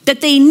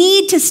that they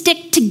need to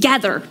stick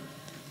together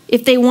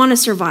if they want to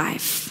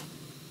survive.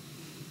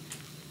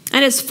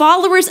 And as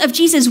followers of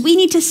Jesus, we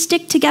need to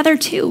stick together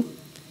too.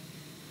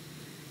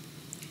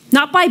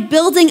 Not by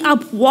building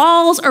up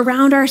walls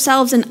around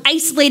ourselves and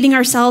isolating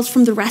ourselves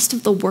from the rest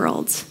of the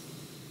world,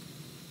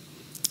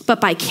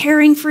 but by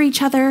caring for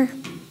each other,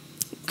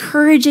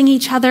 encouraging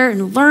each other,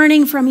 and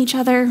learning from each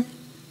other.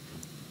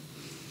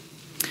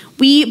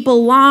 We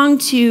belong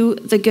to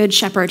the Good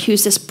Shepherd,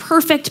 who's this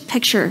perfect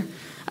picture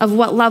of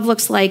what love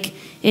looks like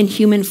in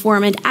human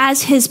form. And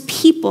as his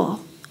people,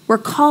 we're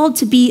called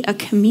to be a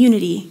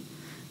community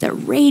that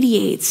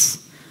radiates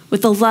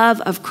with the love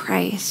of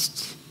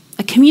Christ.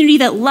 A community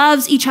that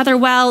loves each other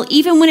well,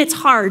 even when it's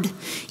hard,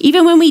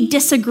 even when we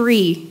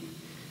disagree,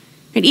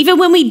 and even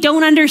when we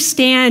don't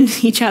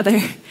understand each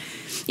other,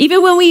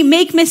 even when we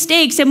make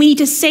mistakes and we need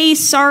to say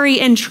sorry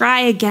and try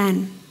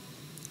again.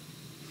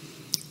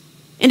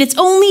 And it's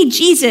only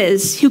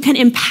Jesus who can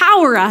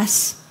empower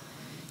us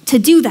to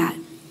do that.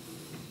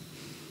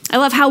 I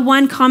love how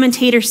one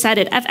commentator said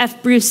it.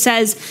 F.F. Bruce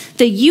says,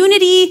 "The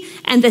unity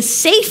and the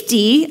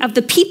safety of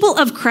the people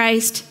of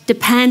Christ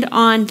depend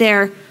on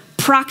their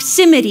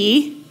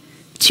proximity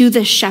to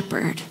the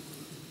shepherd."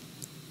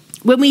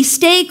 When we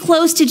stay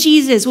close to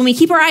Jesus, when we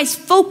keep our eyes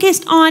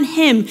focused on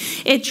him,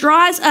 it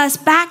draws us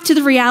back to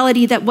the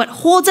reality that what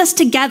holds us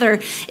together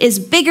is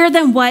bigger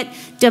than what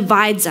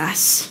divides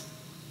us.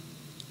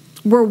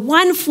 We're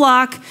one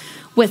flock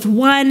with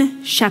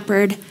one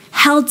shepherd,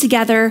 held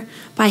together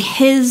by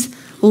his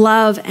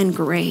love and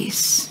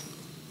grace.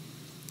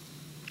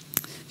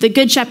 The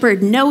Good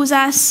Shepherd knows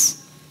us,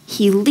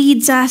 he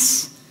leads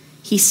us,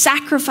 he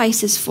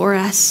sacrifices for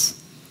us,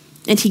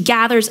 and he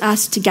gathers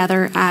us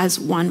together as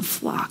one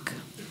flock.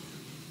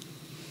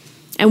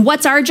 And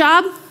what's our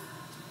job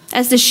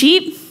as the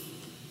sheep?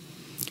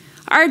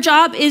 Our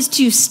job is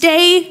to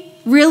stay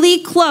really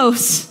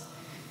close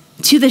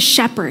to the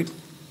shepherd.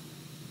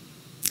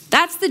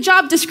 That's the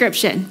job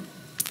description,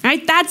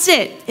 right? That's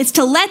it. It's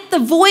to let the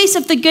voice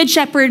of the Good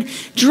Shepherd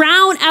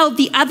drown out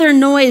the other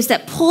noise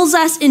that pulls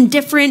us in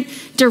different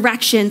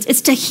directions.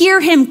 It's to hear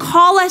him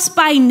call us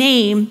by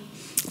name,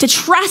 to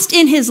trust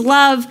in his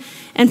love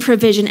and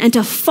provision, and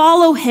to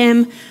follow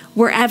him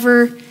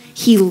wherever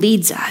he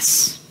leads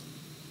us.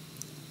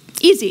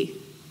 Easy,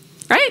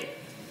 right?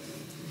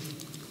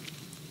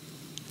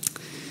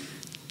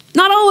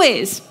 Not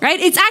always, right?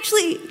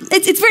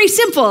 It's very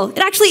simple. It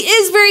actually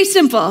is very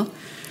simple.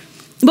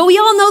 But we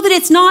all know that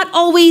it's not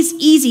always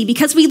easy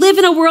because we live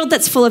in a world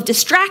that's full of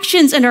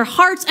distractions, and our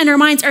hearts and our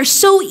minds are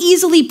so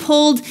easily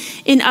pulled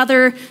in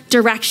other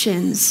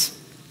directions.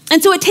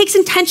 And so it takes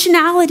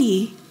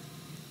intentionality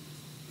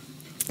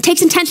It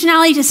takes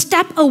intentionality to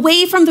step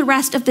away from the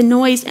rest of the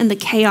noise and the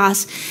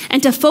chaos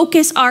and to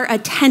focus our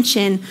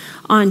attention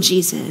on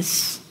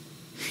Jesus.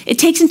 It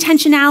takes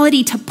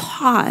intentionality to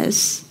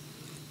pause,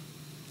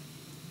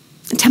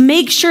 to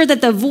make sure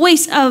that the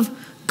voice of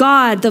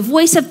God, the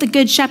voice of the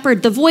Good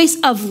Shepherd, the voice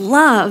of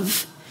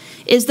love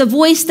is the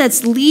voice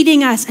that's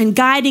leading us and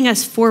guiding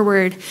us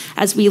forward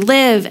as we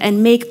live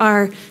and make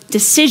our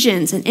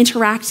decisions and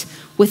interact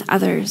with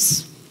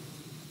others.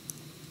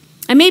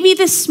 And maybe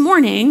this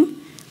morning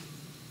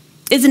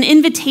is an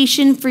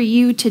invitation for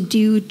you to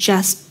do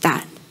just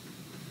that,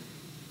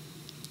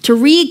 to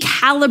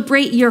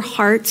recalibrate your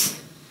heart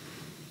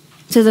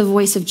to the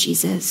voice of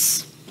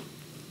Jesus.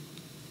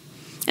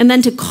 And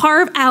then to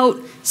carve out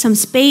some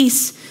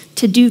space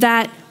to do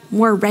that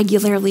more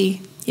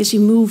regularly as you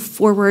move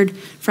forward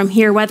from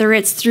here, whether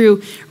it's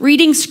through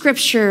reading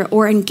scripture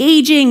or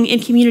engaging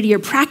in community or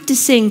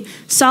practicing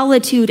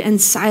solitude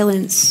and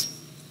silence.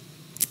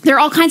 There are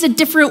all kinds of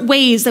different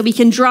ways that we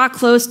can draw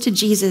close to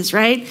Jesus,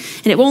 right?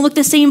 And it won't look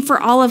the same for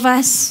all of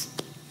us.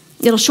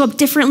 It'll show up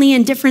differently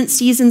in different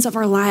seasons of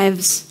our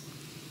lives.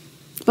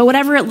 But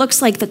whatever it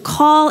looks like, the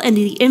call and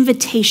the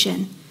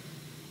invitation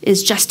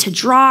is just to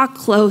draw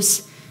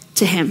close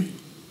to him.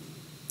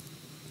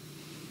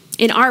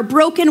 In our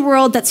broken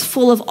world that's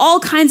full of all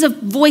kinds of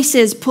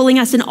voices pulling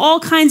us in all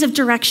kinds of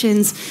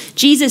directions,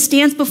 Jesus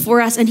stands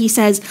before us and he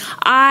says,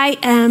 I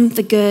am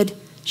the good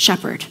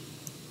shepherd.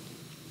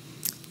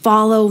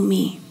 Follow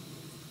me.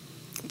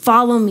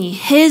 Follow me.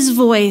 His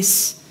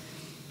voice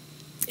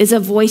is a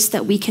voice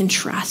that we can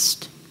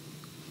trust.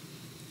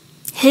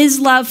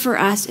 His love for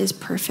us is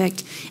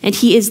perfect, and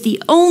he is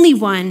the only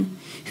one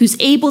who's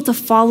able to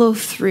follow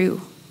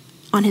through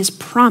on his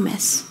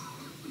promise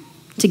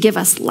to give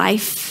us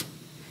life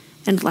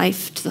and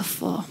life to the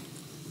full.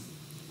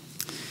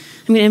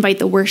 I'm going to invite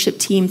the worship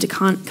team to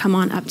come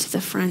on up to the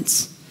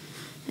front.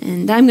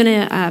 And I'm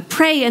going to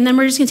pray, and then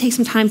we're just going to take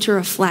some time to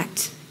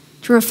reflect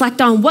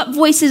on what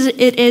voices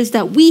it is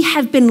that we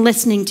have been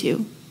listening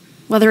to,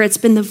 whether it's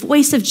been the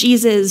voice of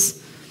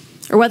Jesus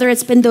or whether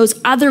it's been those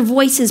other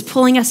voices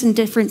pulling us in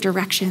different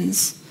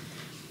directions,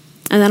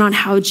 and then on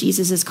how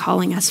Jesus is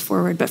calling us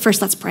forward. But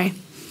first, let's pray.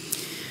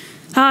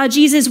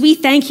 Jesus, we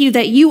thank you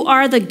that you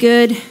are the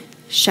good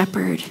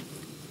shepherd.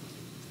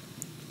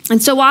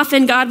 And so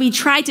often, God, we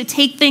try to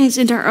take things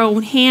into our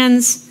own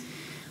hands.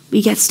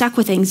 We get stuck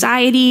with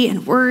anxiety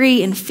and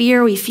worry and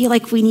fear. We feel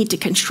like we need to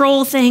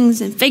control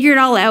things and figure it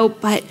all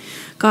out. But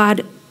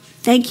God,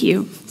 thank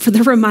you for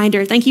the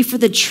reminder. Thank you for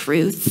the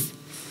truth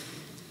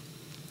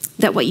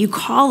that what you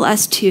call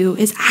us to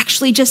is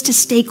actually just to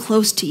stay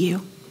close to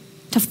you,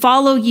 to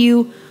follow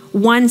you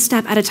one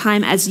step at a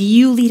time as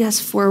you lead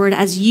us forward,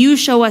 as you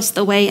show us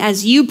the way,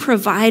 as you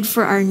provide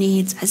for our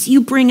needs, as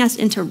you bring us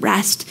into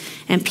rest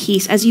and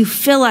peace, as you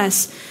fill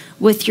us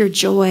with your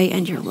joy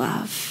and your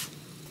love.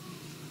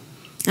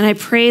 And I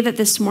pray that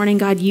this morning,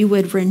 God, you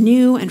would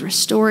renew and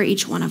restore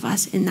each one of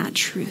us in that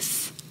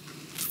truth.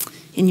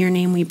 In your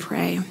name we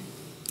pray.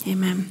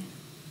 Amen.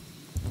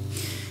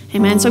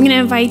 Amen. So I'm going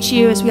to invite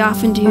you, as we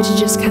often do, to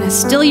just kind of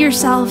still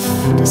yourself,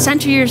 to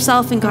center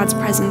yourself in God's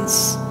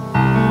presence.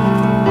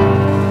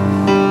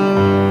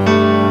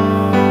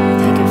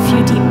 Take a few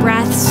deep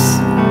breaths.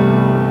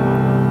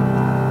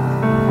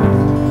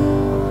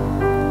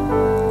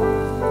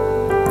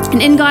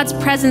 And in God's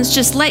presence,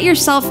 just let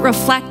yourself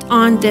reflect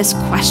on this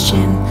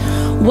question.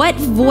 What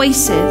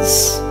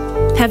voices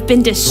have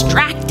been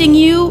distracting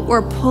you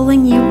or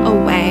pulling you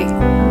away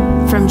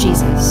from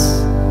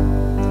Jesus?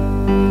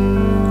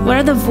 What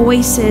are the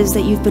voices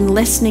that you've been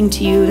listening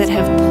to that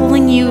have been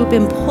pulling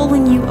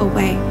you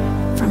away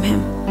from him?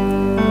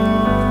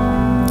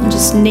 And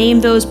just name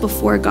those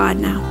before God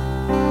now.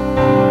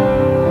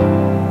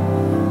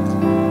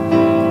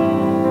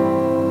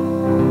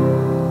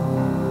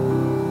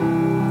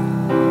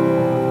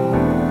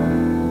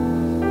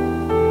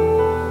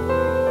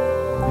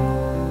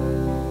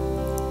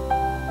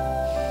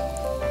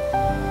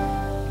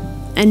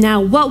 And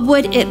now, what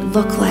would it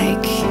look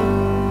like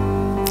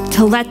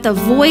to let the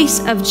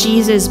voice of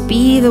Jesus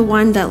be the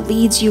one that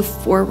leads you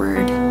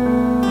forward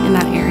in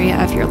that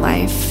area of your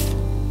life?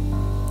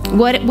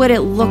 What would it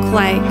look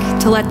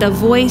like to let the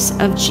voice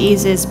of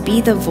Jesus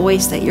be the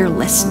voice that you're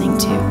listening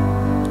to,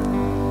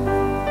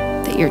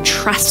 that you're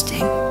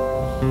trusting?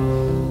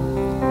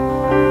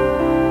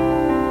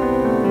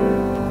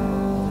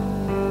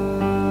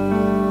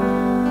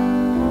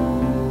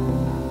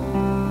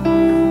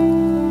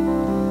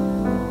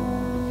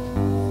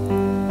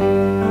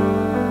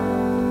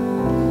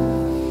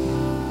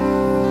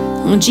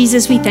 Well,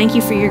 Jesus, we thank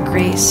you for your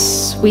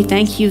grace. We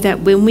thank you that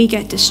when we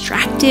get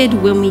distracted,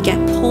 when we get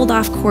pulled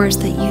off course,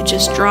 that you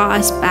just draw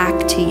us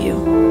back to you.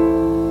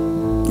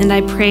 And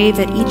I pray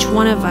that each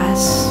one of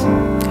us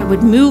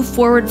would move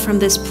forward from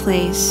this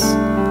place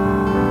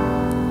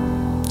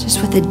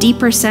just with a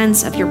deeper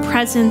sense of your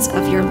presence,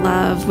 of your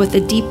love, with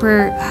a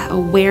deeper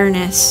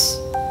awareness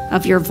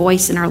of your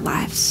voice in our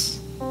lives,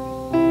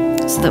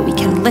 so that we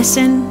can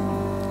listen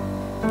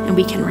and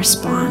we can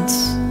respond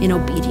in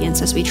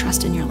obedience as we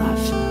trust in your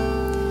love.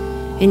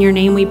 In your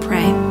name we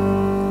pray.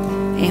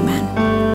 Amen.